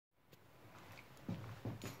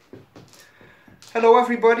Hello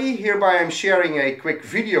everybody, hereby I'm sharing a quick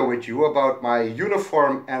video with you about my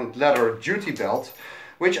uniform and leather duty belt,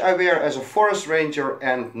 which I wear as a forest ranger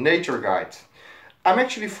and nature guide. I'm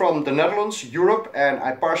actually from the Netherlands, Europe, and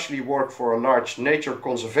I partially work for a large nature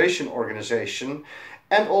conservation organization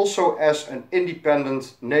and also as an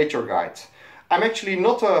independent nature guide. I'm actually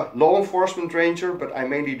not a law enforcement ranger, but I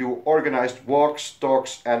mainly do organized walks,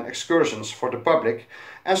 talks and excursions for the public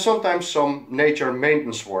and sometimes some nature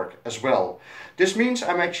maintenance work as well. This means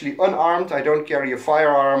I'm actually unarmed, I don't carry a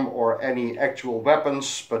firearm or any actual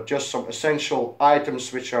weapons, but just some essential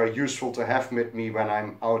items which are useful to have with me when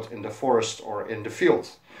I'm out in the forest or in the field.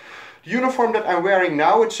 The uniform that I'm wearing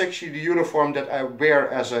now, it's actually the uniform that I wear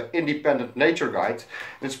as an independent nature guide.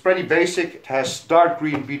 It's pretty basic. It has dark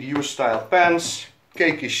green BDU style pants,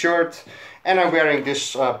 khaki shirt, and I'm wearing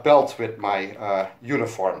this belt with my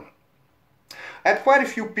uniform. I had quite a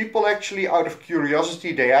few people actually, out of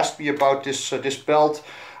curiosity, they asked me about this belt,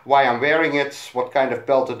 why I'm wearing it, what kind of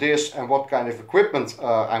belt it is and what kind of equipment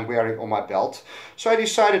I'm wearing on my belt. So I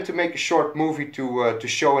decided to make a short movie to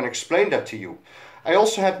show and explain that to you. I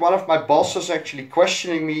also had one of my bosses actually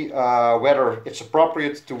questioning me whether it's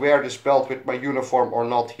appropriate to wear this belt with my uniform or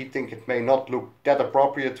not. He thinks it may not look that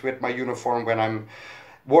appropriate with my uniform when I'm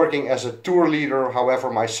working as a tour leader.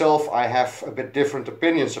 However, myself, I have a bit different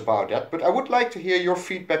opinions about that. But I would like to hear your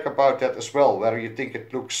feedback about that as well, whether you think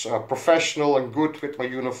it looks professional and good with my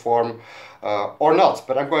uniform or not.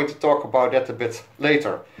 But I'm going to talk about that a bit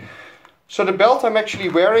later. So the belt I'm actually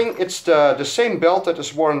wearing, it's the same belt that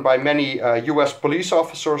is worn by many US police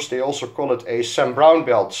officers. They also call it a Sam Browne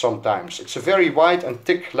belt sometimes. It's a very wide and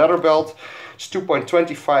thick leather belt. It's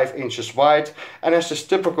 2.25 inches wide and has this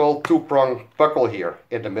typical two-prong buckle here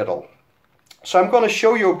in the middle. So I'm going to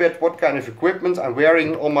show you a bit what kind of equipment I'm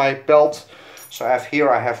wearing on my belt. So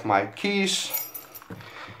I have my keys.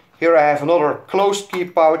 Here I have another closed key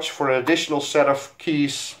pouch for an additional set of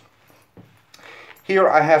keys. Here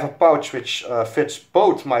I have a pouch which fits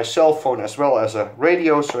both my cell phone as well as a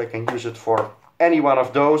radio, so I can use it for any one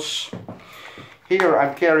of those. Here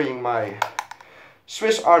I'm carrying my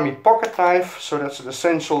Swiss Army pocket knife, so that's an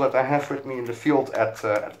essential that I have with me in the field at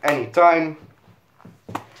any time.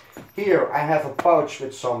 Here I have a pouch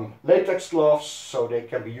with some latex gloves, so they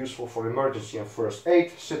can be useful for emergency and first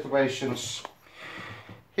aid situations.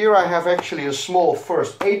 Here I have actually a small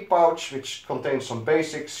first aid pouch which contains some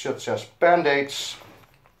basics such as band-aids.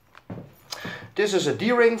 This is a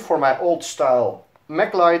D-ring for my old style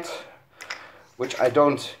maglite, which I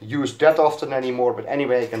don't use that often anymore, but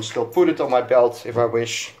anyway I can still put it on my belt if I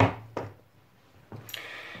wish.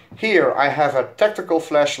 Here I have a tactical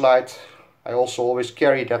flashlight. I also always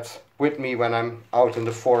carry that with me when I'm out in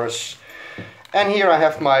the forest. And here I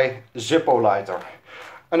have my Zippo lighter.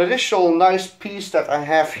 An additional nice piece that I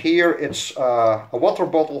have here, it's a water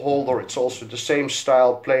bottle holder. It's also the same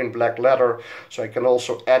style, plain black leather. So I can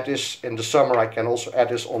also add this in the summer. I can also add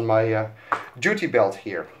this on my duty belt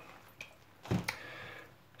here.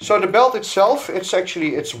 So the belt itself,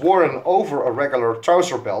 it's worn over a regular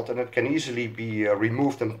trouser belt and it can easily be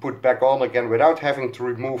removed and put back on again without having to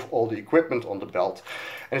remove all the equipment on the belt.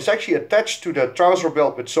 And it's actually attached to the trouser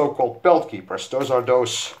belt with so-called belt keepers. Those are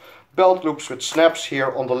those belt loops with snaps here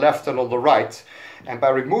on the left and on the right, and by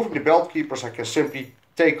removing the belt keepers I can simply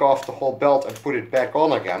take off the whole belt and put it back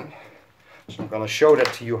on again. So I'm going to show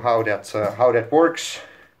that to you how that works.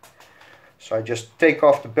 So I just take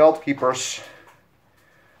off the belt keepers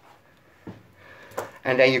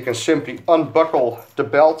and then you can simply unbuckle the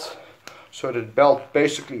belt so the belt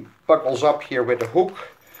basically buckles up here with a hook,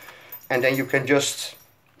 and then you can just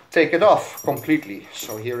take it off completely.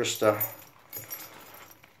 So here is the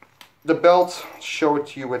belt. I'll show it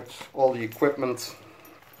to you with all the equipment.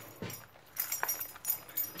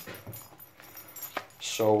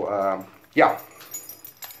 So yeah,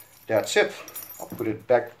 that's it. I'll put it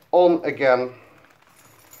back on again.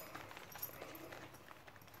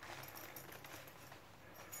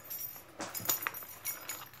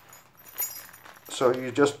 So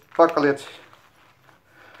you just buckle it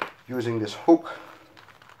using this hook,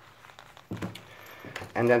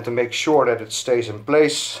 and then to make sure that it stays in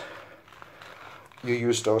place you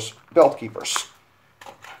use those belt keepers.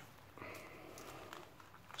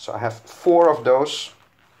 So I have 4 of those,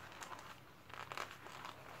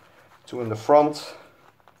 2 in the front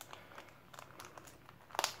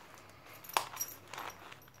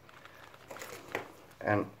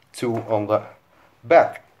and 2 on the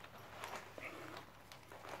back.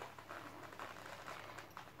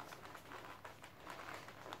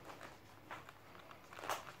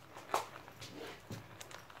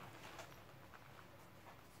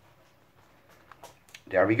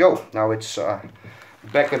 There we go. Now it's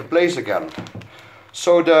back in place again.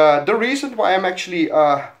 So the reason why I'm actually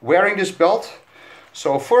wearing this belt,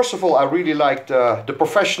 so first of all, I really like the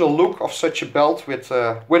professional look of such a belt with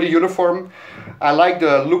a uniform. I like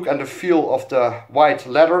the look and the feel of the white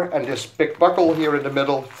leather, and this big buckle here in the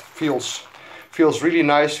middle feels really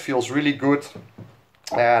nice, feels really good.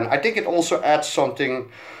 And I think it also adds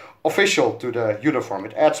something official to the uniform.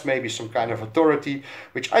 It adds maybe some kind of authority,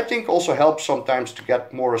 which I think also helps sometimes to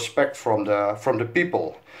get more respect from the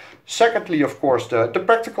people. Secondly, of course, the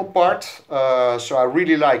practical part. So I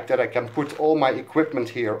really like that I can put all my equipment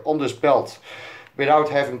here on this belt without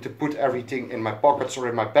having to put everything in my pockets or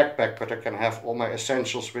in my backpack, but I can have all my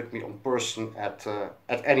essentials with me on person at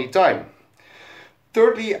any time.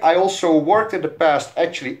 Thirdly, I also worked in the past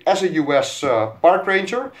actually as a US park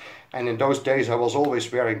ranger, and in those days I was always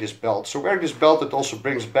wearing this belt. So wearing this belt, it also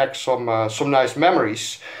brings back some nice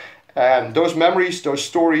memories. And those memories, those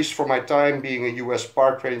stories from my time being a US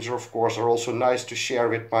park ranger, of course, are also nice to share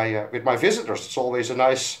with my visitors. It's always a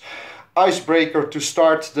nice icebreaker to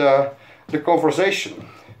start the conversation.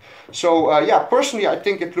 So yeah, personally I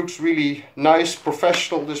think it looks really nice,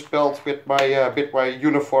 professional, this belt with my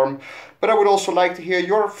uniform. But I would also like to hear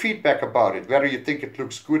your feedback about it, whether you think it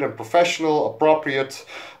looks good and professional, appropriate,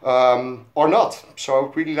 or not. So I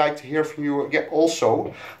would really like to hear from you again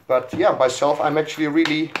also. But yeah, myself, I'm actually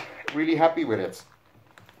really happy with it.